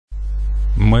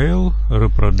Male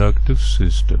reproductive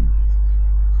system.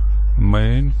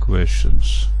 Main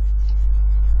questions.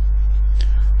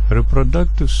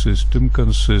 Reproductive system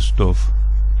consists of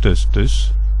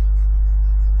testes,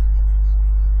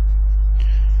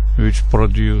 which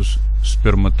produce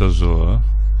spermatozoa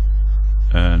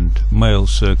and male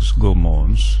sex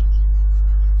hormones,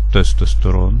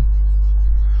 testosterone,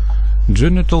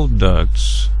 genital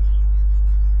ducts,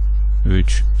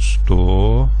 which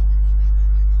store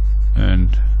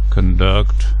and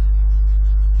conduct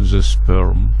the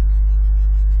sperm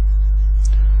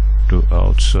to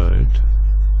outside,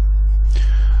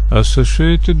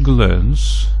 associated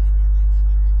glands,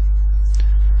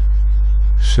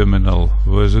 seminal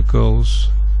vesicles,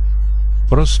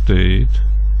 prostate,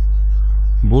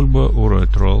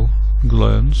 bulbouretral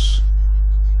glands,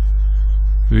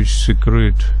 which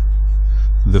secrete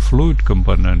the fluid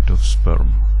component of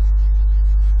sperm.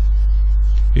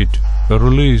 It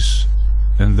releases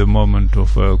in the moment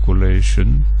of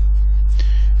ejaculation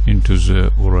into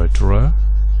the urethra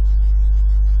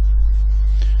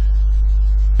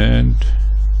and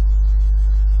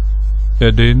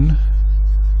add in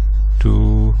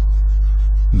to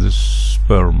the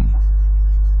sperm.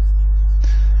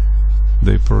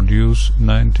 They produce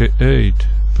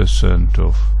 98%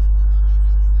 of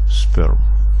sperm.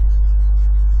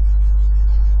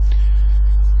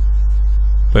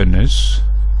 Penis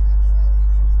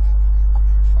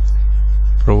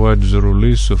provides the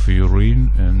release of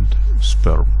urine and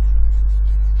sperm.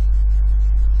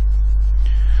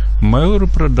 Male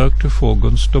reproductive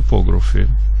organs topography.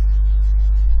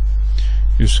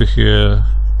 You see here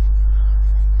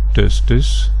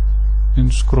testis in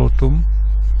scrotum,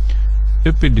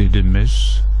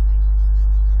 epididymis,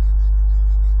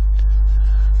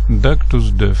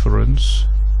 ductus deferens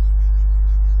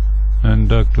and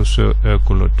ductus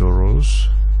ejaculatorus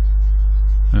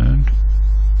and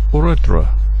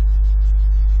urethra,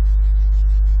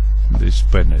 this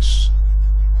penis.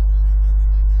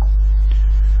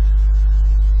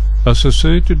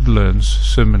 Associated glands,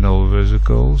 seminal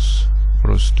vesicles,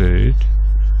 prostate,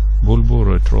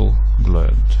 bulbouretral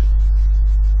gland.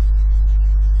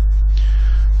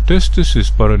 Testis is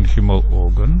parenchymal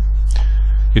organ.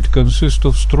 It consists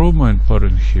of stroma and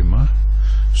parenchyma.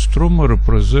 Stroma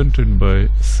represented by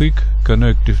thick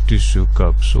connective tissue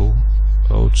capsule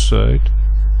outside.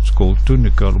 It's called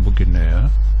tunica albuginea,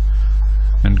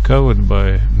 and covered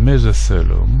by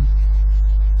mesothelium,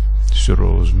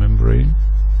 serous membrane.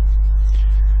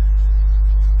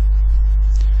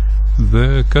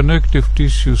 The connective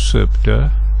tissue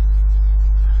septa,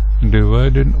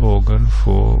 dividing organ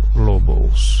for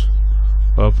lobules,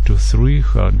 up to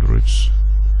 300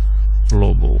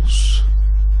 lobules.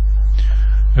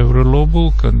 Every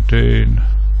lobule contains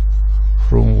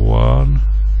from 1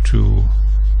 to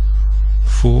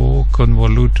 4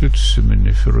 convoluted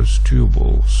seminiferous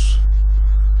tubules.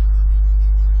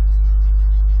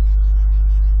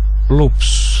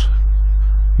 Loops,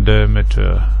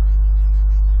 diameter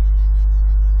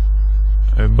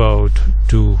about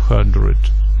 200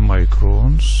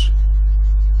 microns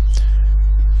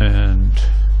and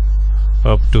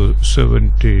up to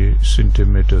 70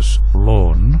 centimeters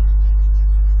long.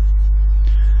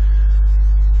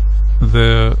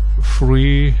 The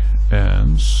free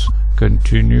ends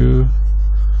continue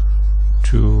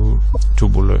to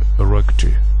tubula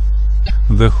erecti.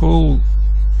 The whole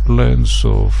length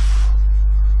of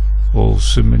all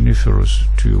seminiferous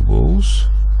tubules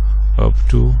up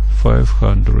to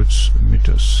 500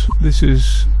 meters. This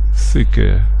is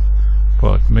thicker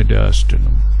part,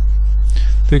 mediastinum,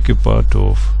 thicker part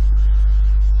of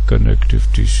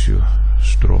connective tissue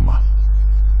stroma.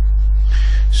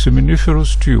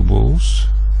 Seminiferous tubules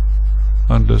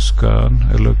under scan,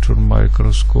 electron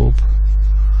microscope,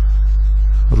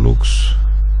 looks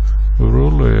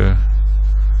really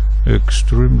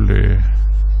extremely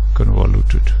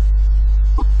convoluted.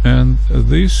 And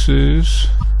this is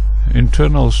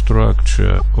internal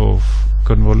structure of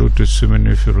convoluted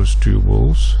seminiferous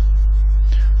tubules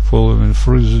following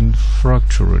freezing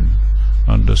fracturing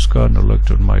under scan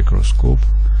electron microscope.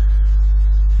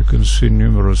 You can see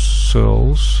numerous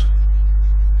cells,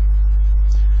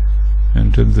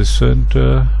 and in the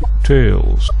center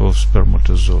tails of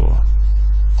spermatozoa.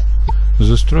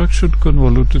 The structured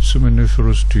convoluted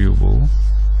seminiferous tubule,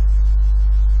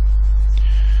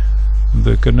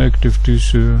 the connective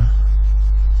tissue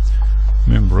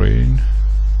membrane,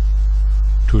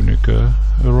 tunica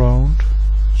around,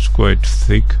 it's quite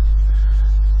thick,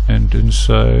 and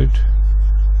inside,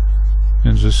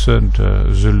 in the center,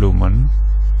 the lumen,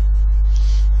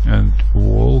 and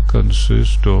wall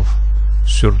consists of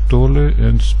Sertoli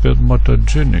and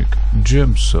spermatogenic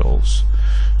germ cells.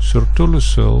 Sertoli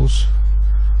cells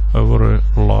are very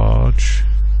large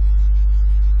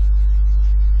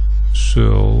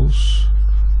cells,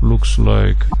 looks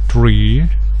like tree,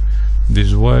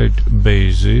 these white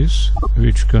bases,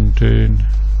 which contain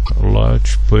a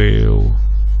large pale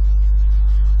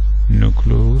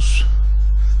nucleus,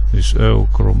 this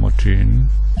euchromatin,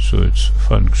 so it's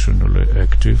functionally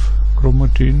active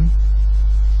chromatin,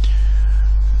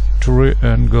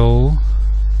 triangle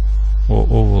or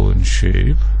oval in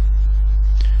shape,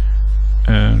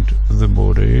 and the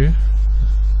body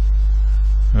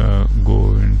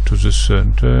going to the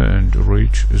center and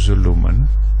reach the lumen.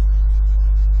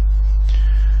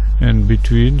 And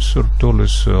between Sertoli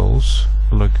cells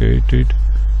located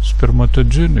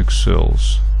spermatogenic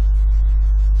cells.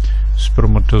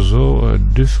 Spermatozoa are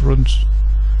different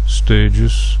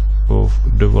stages of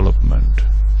development.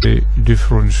 They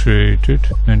differentiated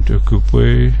and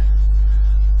occupy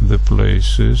the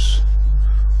places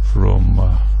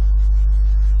from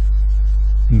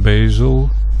basal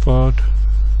part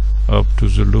up to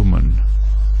the lumen.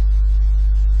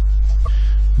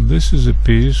 This is a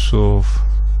piece of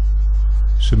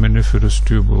seminiferous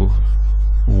tubule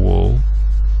wall,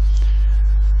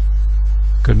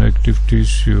 connective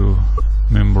tissue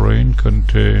membrane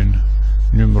contain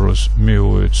numerous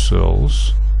myoid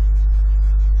cells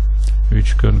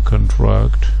which can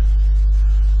contract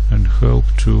and help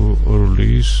to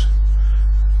release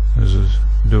the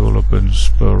developing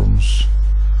sperms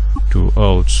to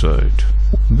outside.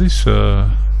 These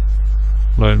are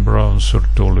light brown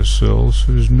Sertoli cells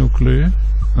with nuclei.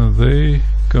 They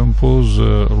compose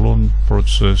long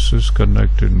processes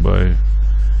connected by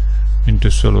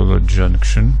intercellular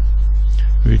junction,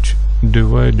 which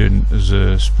dividing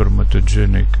the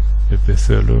spermatogenic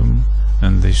epithelium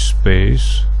and this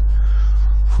space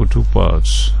for two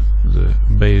parts: the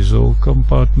basal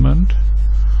compartment,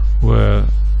 where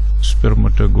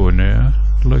spermatogonia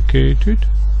located,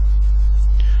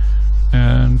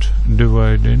 and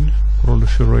dividing,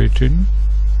 proliferating.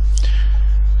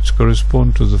 It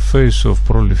corresponds to the phase of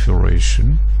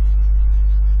proliferation.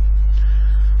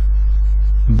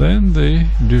 Then they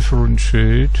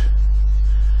differentiate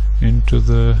into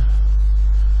the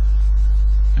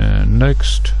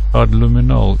next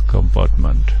adluminal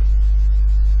compartment,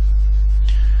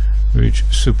 which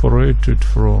separated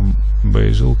from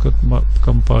basal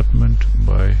compartment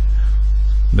by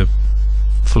the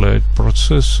flat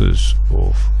processes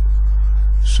of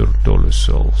Sertoli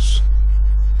cells.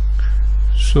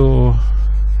 So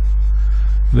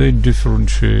they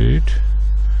differentiate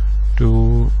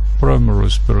to primary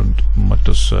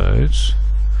spermatocytes,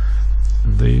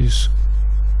 this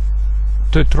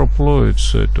tetraploid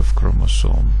set of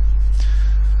chromosome.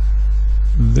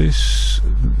 This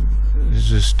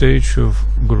is a stage of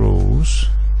growth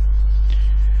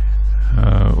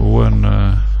when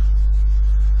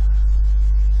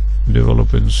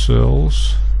developing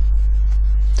cells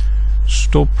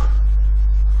stop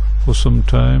for some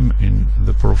time in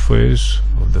the prophase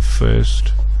of the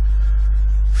first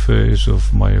phase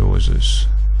of meiosis,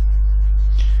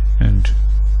 and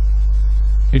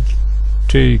it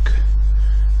take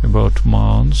about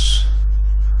months,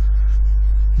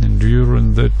 and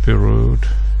during that period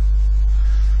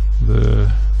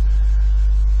the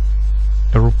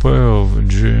repair of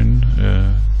gene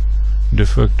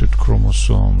defected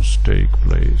chromosomes take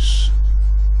place,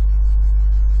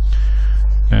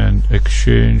 and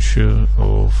exchange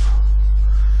of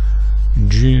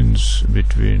genes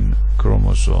between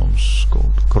chromosomes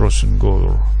called crossing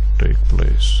over take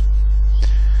place.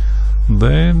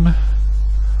 Then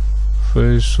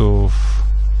phase of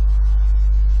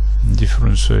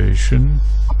differentiation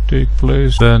take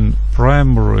place. Then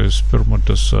primary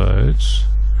spermatocytes,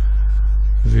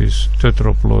 this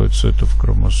tetraploid set of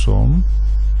chromosome,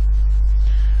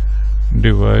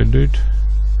 divided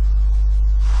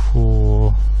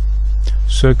for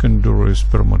secondary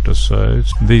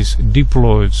spermatocytes, this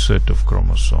diploid set of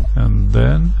chromosome, and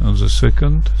then on the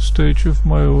second stage of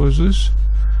meiosis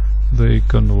they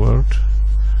convert,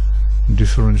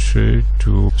 differentiate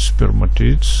to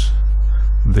spermatids,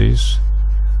 this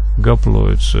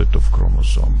gaploid set of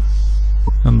chromosome.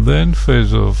 And then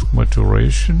phase of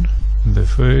maturation, the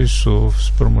phase of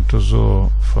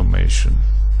spermatozoa formation.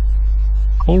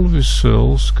 All these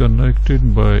cells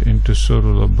connected by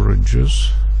intercellular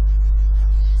bridges,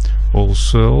 all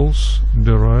cells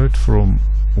derived from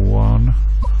one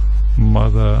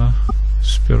mother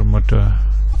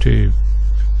spermatotype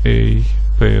A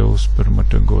pale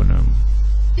spermatogonium.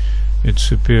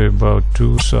 It's appear about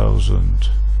 2000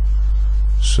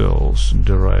 cells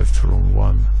derived from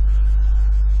one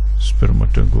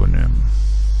spermatogonium.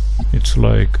 It's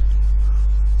like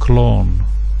clone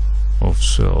of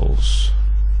cells,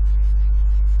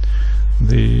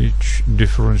 each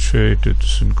differentiated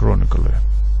synchronically.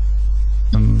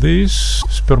 And this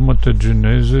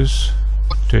spermatogenesis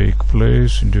take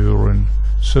place during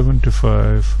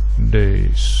 75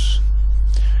 days,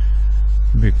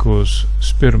 because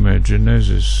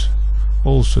spermiogenesis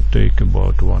also take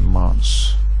about 1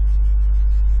 month.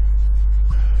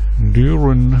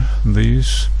 During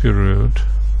this period,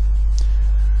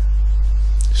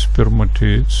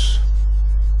 spermatids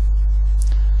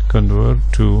convert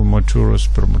to mature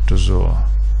spermatozoa.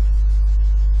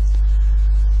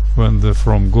 When the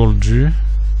from Golgi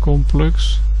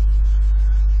complex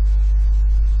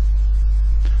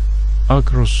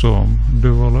acrosome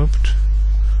developed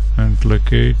and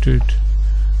located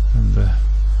in the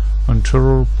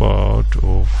anterior part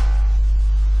of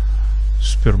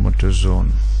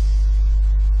spermatozoon.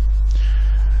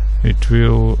 It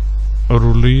will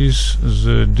release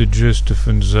the digestive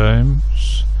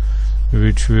enzymes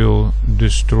which will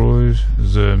destroy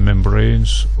the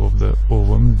membranes of the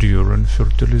ovum during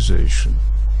fertilization.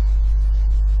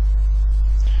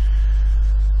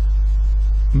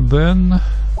 Then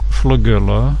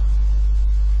flagella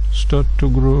start to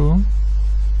grow,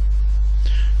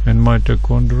 and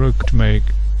mitochondria make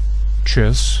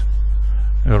chess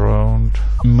around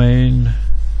main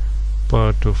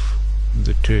part of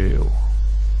the tail.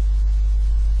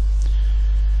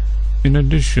 In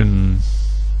addition,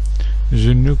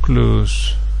 the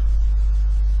nucleus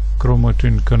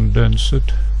chromatin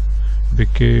condensate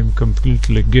became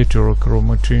completely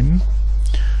heterochromatin,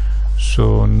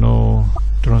 so no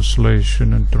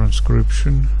translation and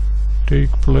transcription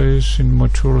take place in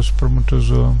mature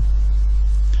spermatozoa.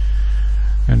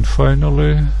 And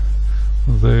finally,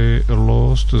 they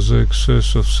lost the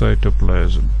excess of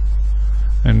cytoplasm,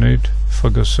 and it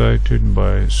phagocyted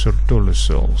by Sertoli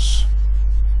cells.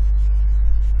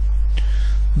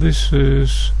 This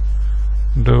is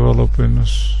developing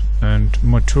and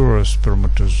mature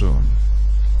spermatozoon,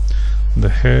 the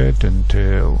head and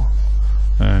tail,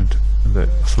 and the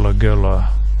flagella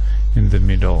in the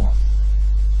middle.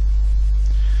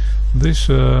 This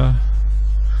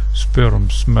sperm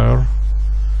smear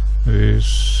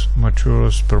is mature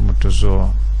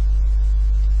spermatozoa.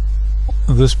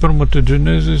 The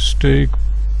spermatogenesis take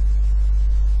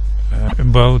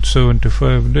about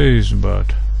 75 days,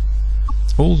 but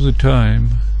all the time,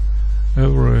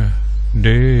 every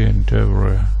day and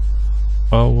every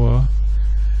hour,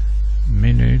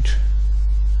 minute,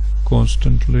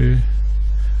 constantly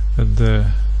at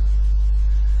the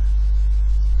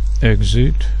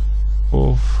exit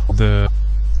of the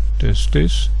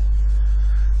testis,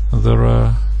 there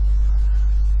are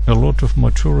a lot of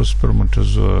mature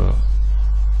spermatozoa,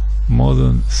 more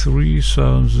than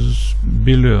 3,000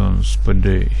 billions per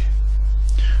day.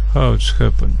 How it's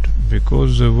happened?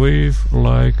 Because the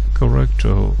wave-like character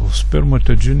of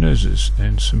spermatogenesis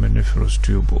in seminiferous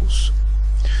tubules.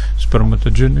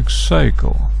 Spermatogenic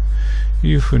cycle.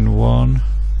 If in one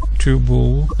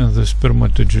tubule and the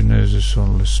spermatogenesis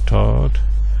only start,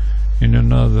 in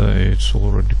another it's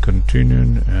already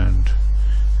continuing, and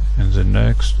in the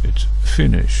next it's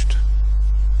finished.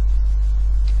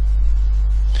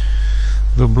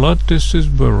 The blood testis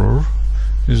barrier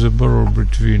is a barrier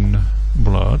between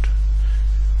blood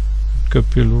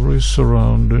capillaries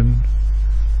surrounding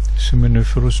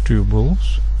seminiferous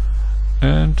tubules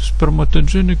and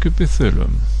spermatogenic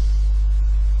epithelium.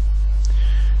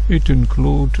 It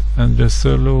includes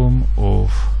endothelium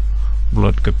of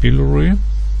blood capillary,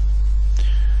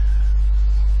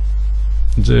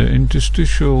 the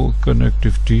interstitial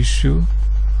connective tissue,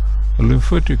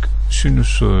 lymphatic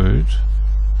sinusoid,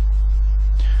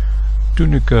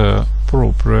 tunica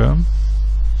propria,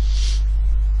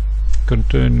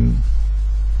 containing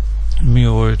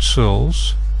myeloid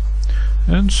cells,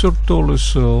 and Sertoli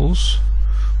cells,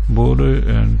 body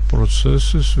and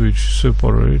processes which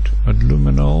separate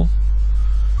abdominal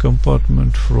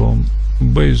compartment from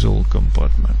basal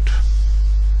compartment.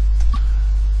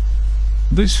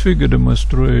 This figure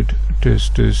demonstrates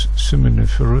testis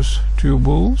seminiferous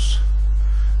tubules,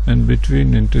 and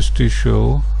between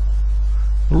interstitial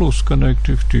loose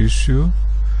connective tissue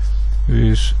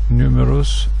with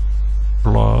numerous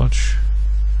large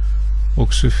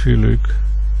oxyphilic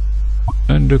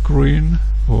endocrine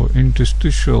or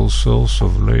interstitial cells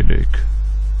of Leydig.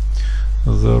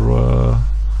 There are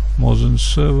more than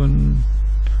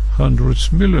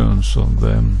 700 million of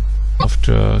them.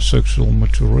 After sexual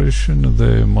maturation,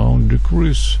 the amount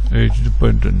decreases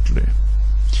age-dependently.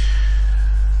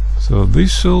 So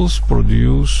these cells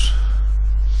produce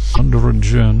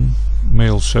androgen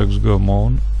male sex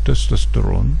hormone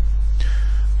testosterone,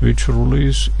 which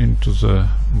release into the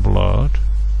blood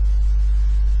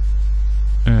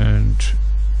and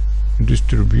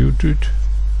distributed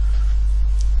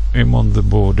among the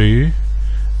body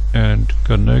and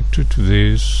connected to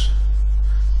these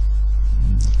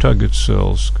target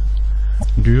cells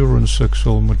during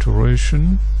sexual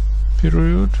maturation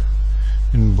period.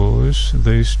 In boys,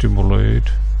 they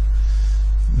stimulate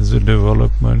the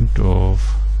development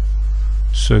of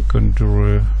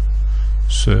secondary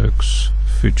sex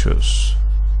features,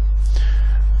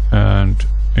 and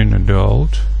in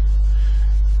adult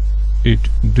it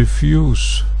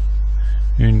diffuse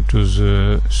into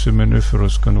the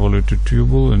seminiferous convoluted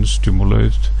tubule and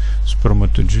stimulates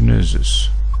spermatogenesis.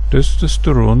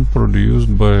 Testosterone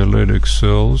produced by Leydig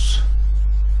cells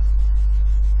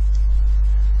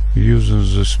using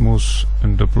the smooth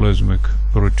endoplasmic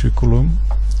reticulum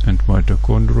and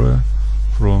mitochondria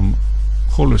from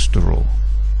cholesterol.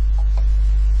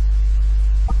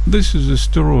 This is a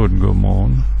steroid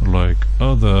hormone like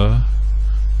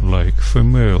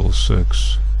female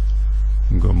sex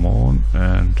hormone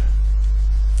and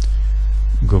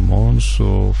hormones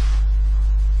of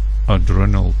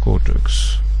adrenal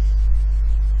cortex.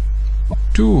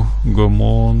 Two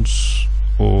hormones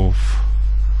of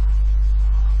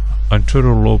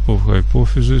anterior lobe of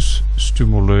hypophysis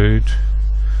stimulate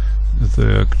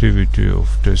the activity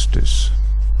of testes.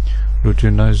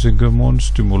 Luteinizing hormone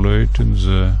stimulating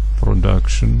the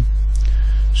production,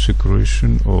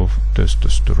 secretion of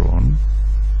testosterone,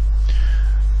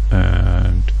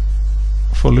 and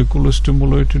follicular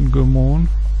stimulating hormone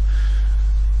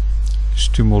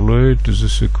stimulate the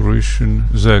secretion,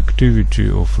 the activity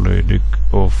of Leydig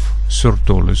of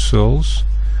Sertoli cells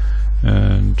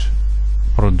and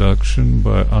production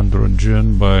by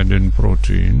androgen binding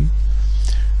protein,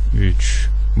 which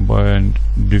bind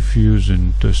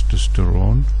diffusing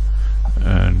testosterone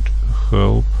and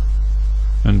help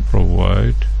and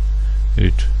provide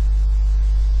it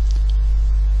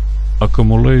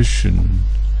accumulation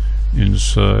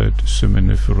inside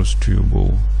seminiferous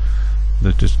tubule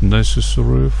that is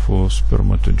necessary for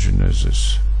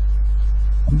spermatogenesis.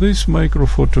 This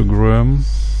microphotogram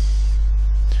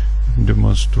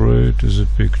demonstrates the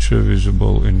picture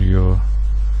visible in your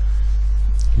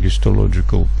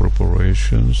histological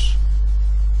preparations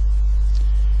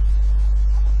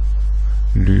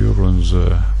during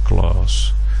the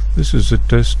class. This is the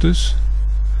testis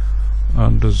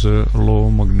under the low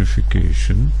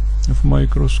magnification of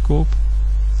microscope,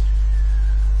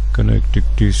 connective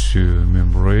tissue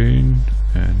membrane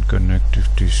and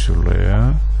connective tissue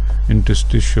layer,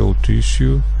 interstitial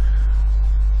tissue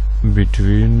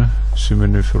between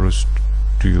seminiferous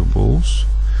tubules,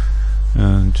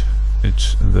 and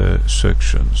it's the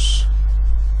sections.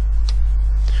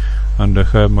 Under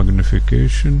high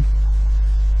magnification,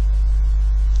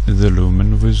 the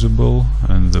lumen visible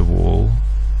and the wall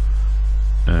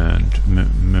and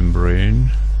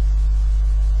membrane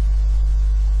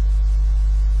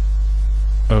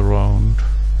around,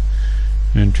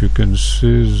 and you can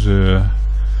see the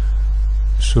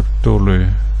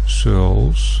Sertoli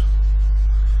cells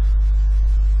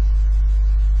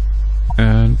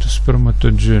and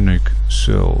spermatogenic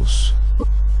cells.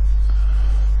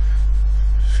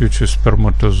 Future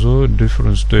spermatozoid,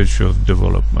 different stage of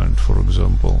development. For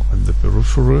example, at the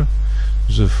periphery,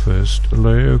 the first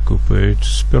layer occupies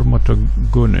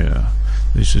spermatogonia.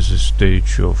 This is a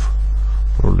stage of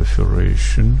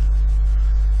proliferation.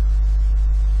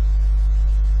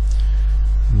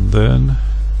 Then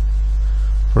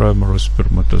primary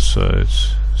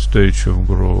spermatocytes, stage of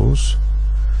growth.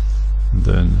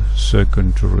 Then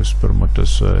secondary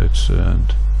spermatocytes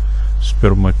and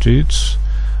spermatids,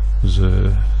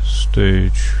 the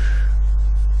stage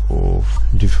of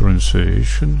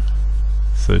differentiation,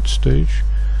 third stage,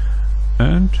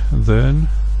 and then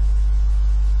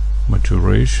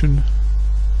maturation,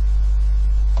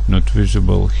 not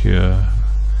visible here,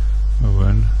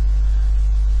 when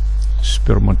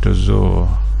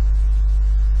spermatozoa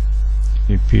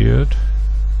appeared,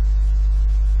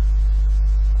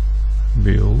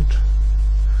 build,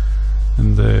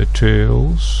 and their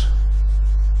tails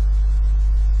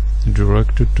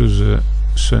directed to the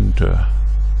center,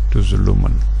 to the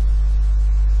lumen.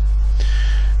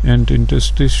 And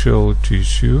interstitial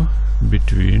tissue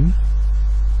between,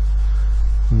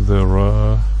 there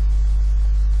are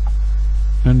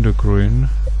endocrine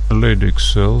Leydig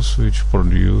cells which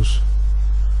produce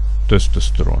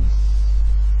testosterone.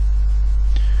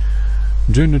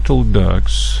 Genital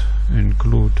ducts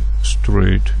include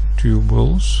straight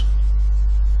tubules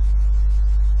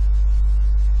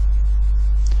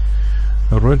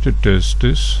ratty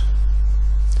testis,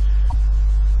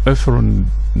 efferent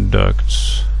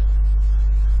ducts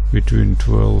between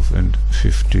 12 and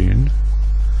 15,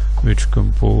 which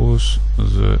compose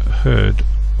the head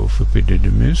of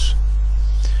epididymis,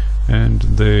 and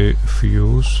they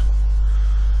fuse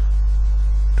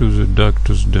to the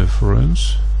ductus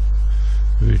deferens,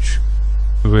 which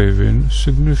wave in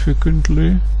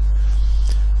significantly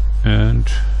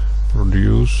and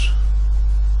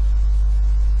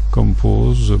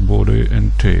compose the body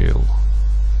and tail.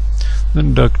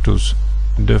 Then ductus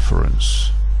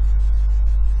deferens.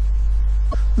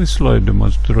 This slide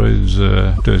demonstrates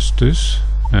the testis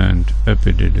and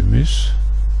epididymis,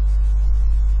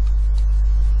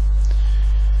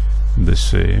 the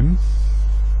same,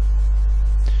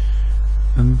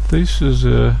 and this is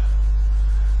a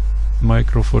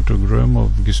microphotogram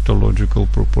of histological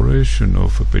preparation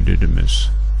of epididymis.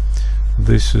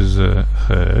 This is a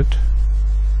head,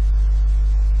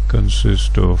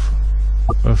 consists of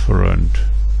efferent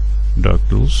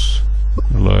ductals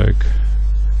like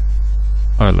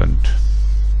island.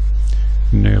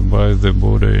 Nearby the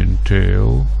body and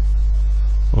tail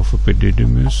of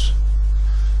epididymis,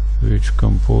 which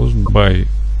composed by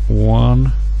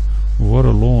one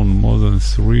very long, more than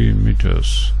 3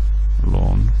 meters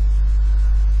long,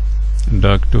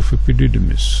 duct of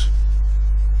epididymis.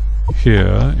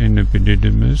 Here in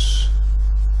epididymis,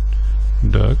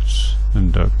 ducts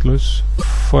and ductlets,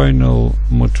 final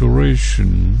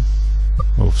maturation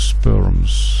of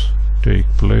sperms take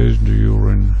place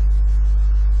during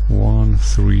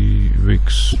 1-3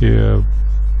 weeks. Here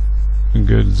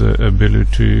get the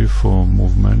ability for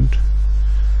movement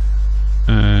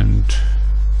and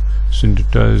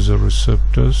synthesize the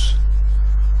receptors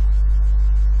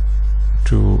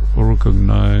to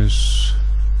recognize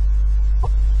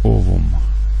ovum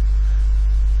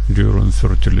during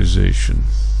fertilization.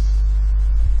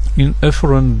 In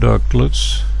efferent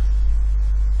ductlets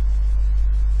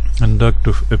and duct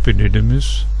of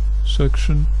epididymis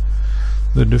section,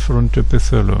 the different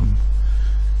epithelium.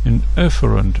 In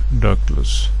efferent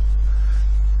ductlets,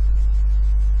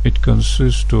 it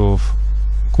consists of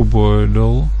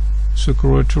cuboidal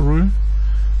secretory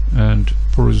and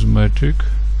prismatic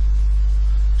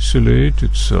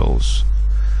ciliated cells.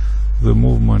 The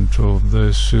movement of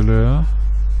the cilia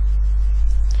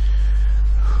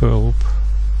help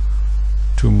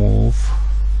to move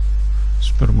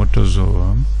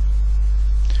spermatozoa,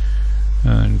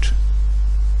 and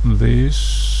these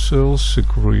cells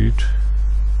secrete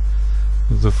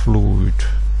the fluid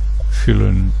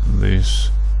filling these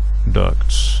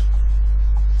ducts.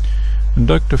 In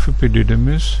duct of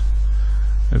epididymis,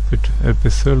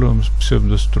 epithelium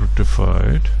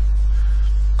pseudostratified,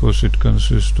 because it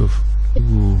consists of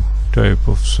 2 type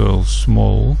of cells,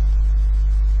 small,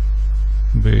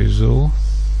 basal,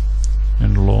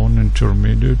 and long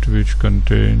intermediate, which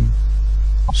contain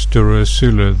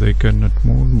stereocilia. They cannot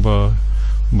move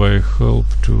by help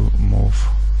to move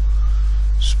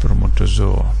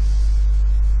spermatozoa.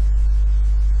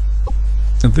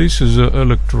 This is an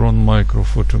electron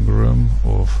microphotogram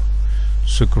of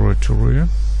secretory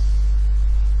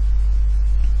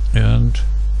and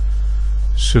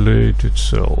ciliated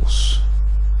cells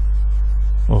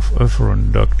of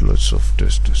efferent ductlets of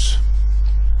testis.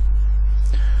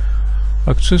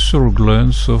 Accessory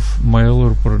glands of male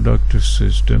reproductive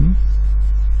system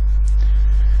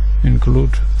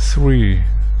include 3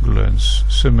 glands: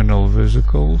 seminal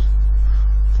vesicle,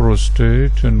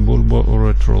 prostate, and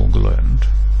bulbourethral gland.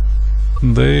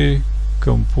 They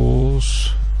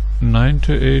compose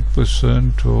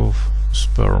 98% of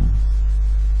sperm.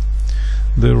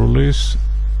 They release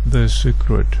the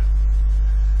secret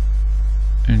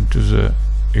into the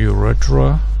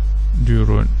urethra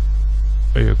during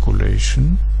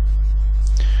ejaculation,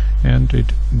 and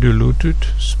it diluted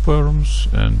sperms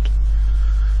and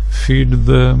feed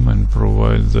them and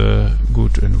provide the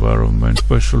good environment,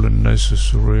 especially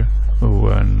necessary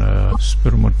when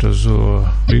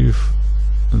spermatozoa leave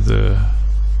the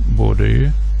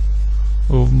body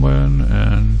of man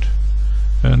and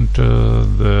enter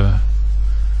the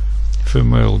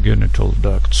female genital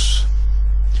ducts,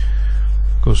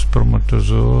 because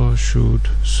spermatozoa should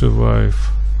survive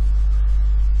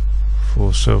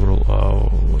for several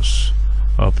hours,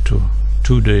 up to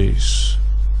 2 days.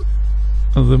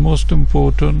 The most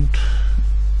important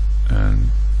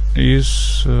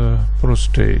is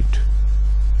prostate.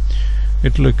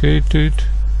 It located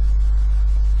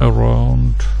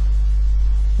around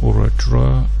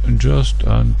urethra, just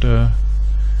under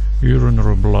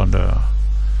urinary bladder.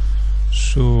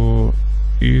 So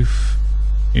if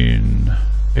in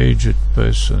aged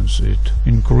persons it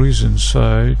increase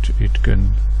inside, it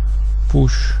can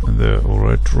push the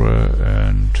urethra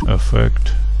and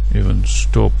affect, even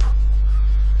stop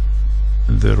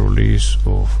the release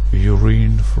of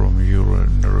urine from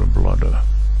urinary bladder.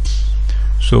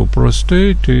 So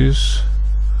prostate is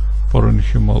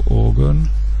parenchymal organ,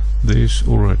 this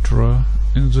urethra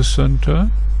in the center,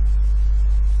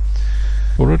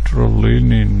 urethral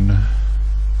lining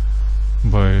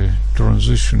by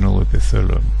transitional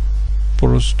epithelium.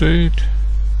 Prostate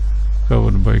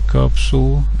covered by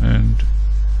capsule and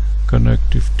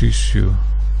connective tissue,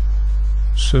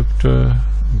 septa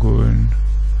going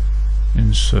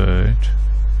inside.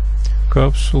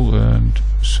 Capsule and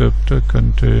septa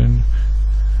contain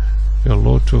a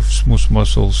lot of smooth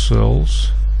muscle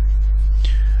cells.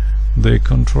 They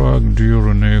contract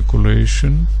during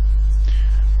ejaculation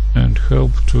and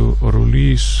help to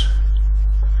release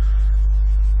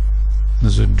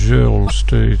the gel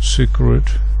state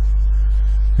secret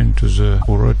into the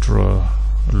urethra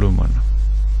lumen.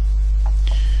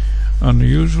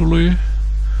 Unusually,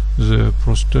 the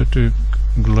prostatic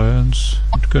glands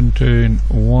contain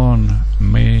one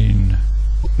main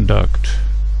duct,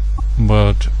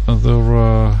 but there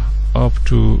are up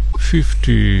to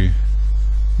 50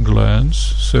 glands,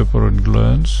 separate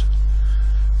glands,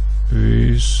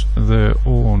 with their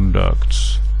own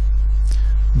ducts.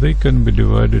 They can be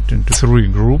divided into 3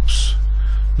 groups: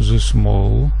 the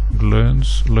small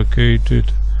glands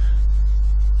located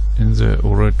in the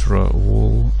urethra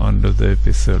wall under the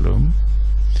epithelium,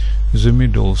 the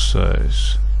middle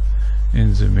size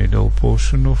in the middle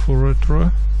portion of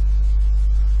urethra,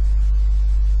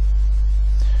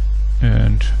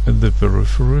 and at the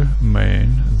periphery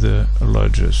main, the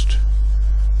largest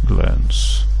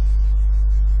glands.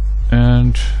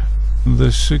 And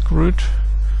the secret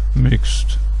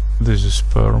mixed these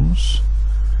sperms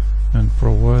and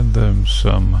provide them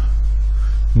some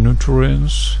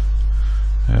nutrients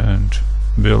and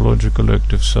biological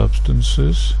active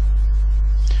substances,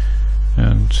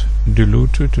 and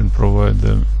dilute it and provide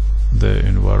them the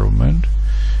environment.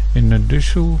 In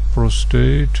addition,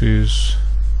 prostate is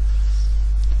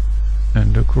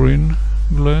endocrine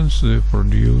glands. They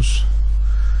produce,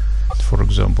 for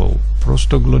example,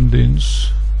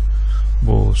 prostaglandins,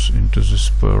 both into the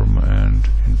sperm and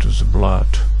into the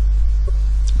blood.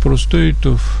 Prostate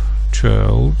of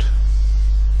child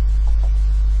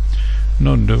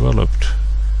not developed,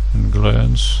 and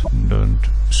glands don't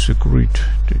secrete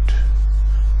it,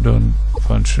 don't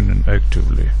function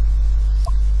actively.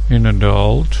 In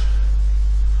adult,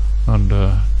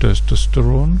 under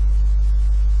testosterone,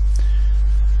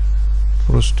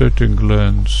 prostatic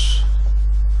glands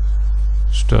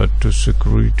start to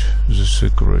secrete the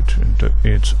secret, and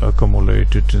it's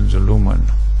accumulated in the lumen.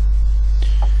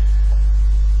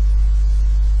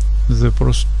 The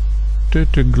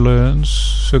prostatic glands,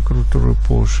 secretory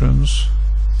portions,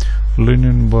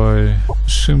 lining by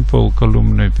simple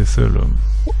columnar epithelium.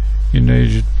 In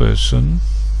aged person,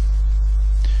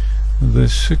 the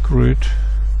secret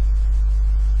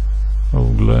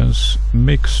of glands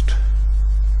mixed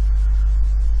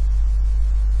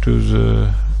to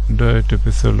the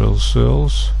dietepithelial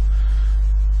cells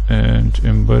and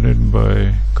embedded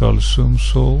by calcium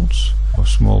salts or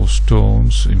small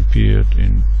stones appeared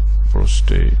in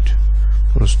prostate,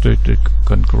 prostatic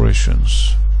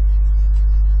concretions.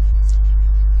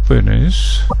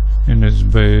 Penis, in its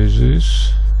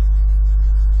basis,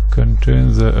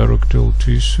 contains the erectile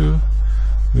tissue,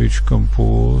 which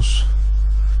compose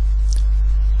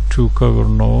 2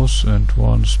 cavernous and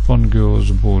 1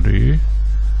 spongious body,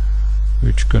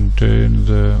 which contain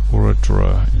the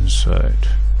urethra inside.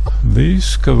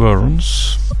 These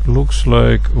caverns looks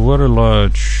like very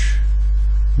large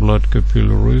blood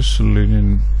capillaries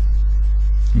lining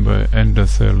by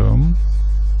endothelium.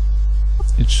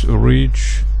 Its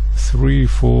reach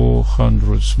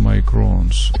 300–400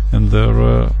 microns, and there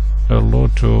are a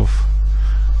lot of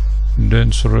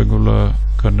dense regular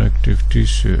connective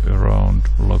tissue around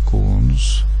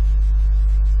lacunes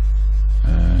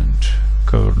and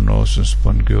cavernous and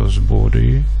spongious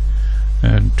body,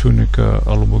 and tunica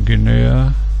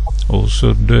albuginea,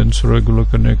 also dense regular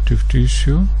connective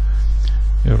tissue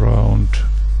around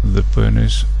the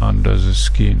penis under the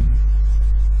skin.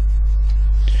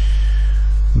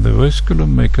 The vascular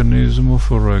mechanism of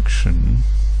erection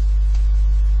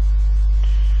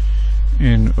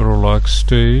in relaxed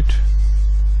state,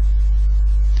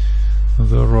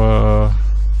 there are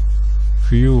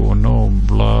few or no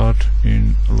blood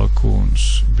in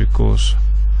lacunes because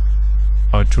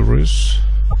arteries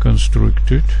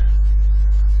constricted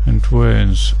and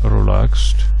veins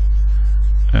relaxed,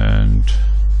 and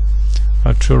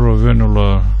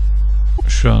arteriovenular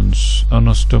shunts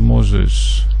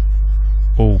anastomosis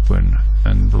open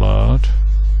and blood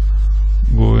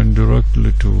going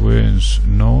directly to veins,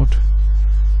 not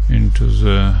into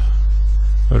the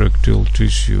erectile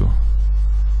tissue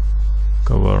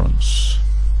caverns.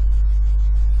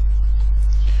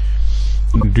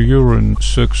 During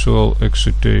sexual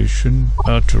excitation,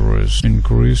 arteries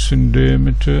increase in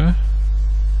diameter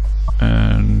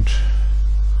and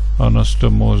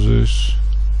anastomosis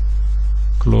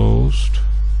closed,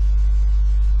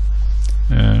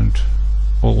 and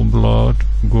all blood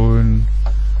going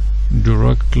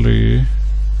directly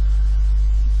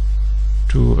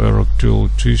to erectile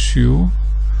tissue,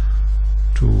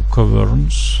 to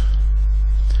caverns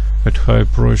at high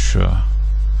pressure,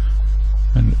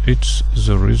 and it's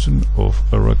the reason of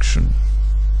erection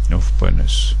of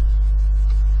penis.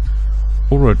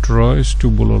 Uretrized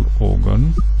tubular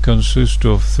organ consists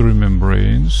of 3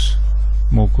 membranes,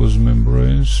 mucous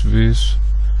membranes with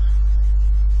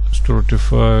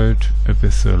stratified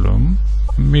epithelium.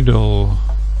 Middle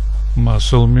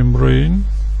muscle membrane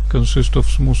consists of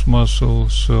smooth muscle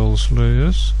cells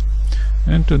layers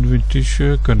and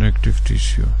adventitious connective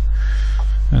tissue.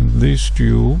 And this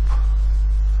tube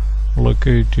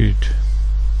located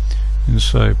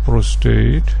inside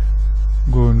prostate,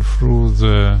 going through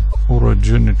the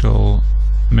urogenital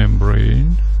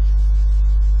membrane,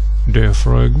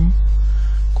 diaphragm,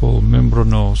 called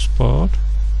membranous part,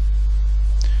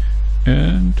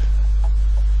 and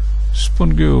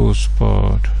spongious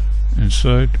part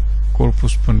inside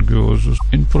corpus spongiosum.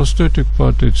 In prostatic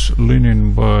part it's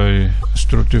lining by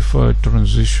stratified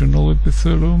transitional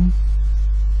epithelium.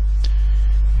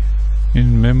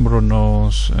 In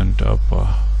membranous and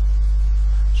upper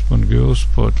spongious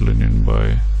part lining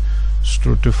by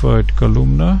stratified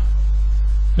columnar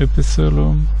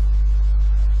epithelium,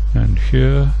 and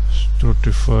here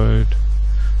stratified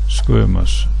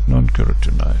squamous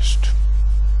non-keratinized.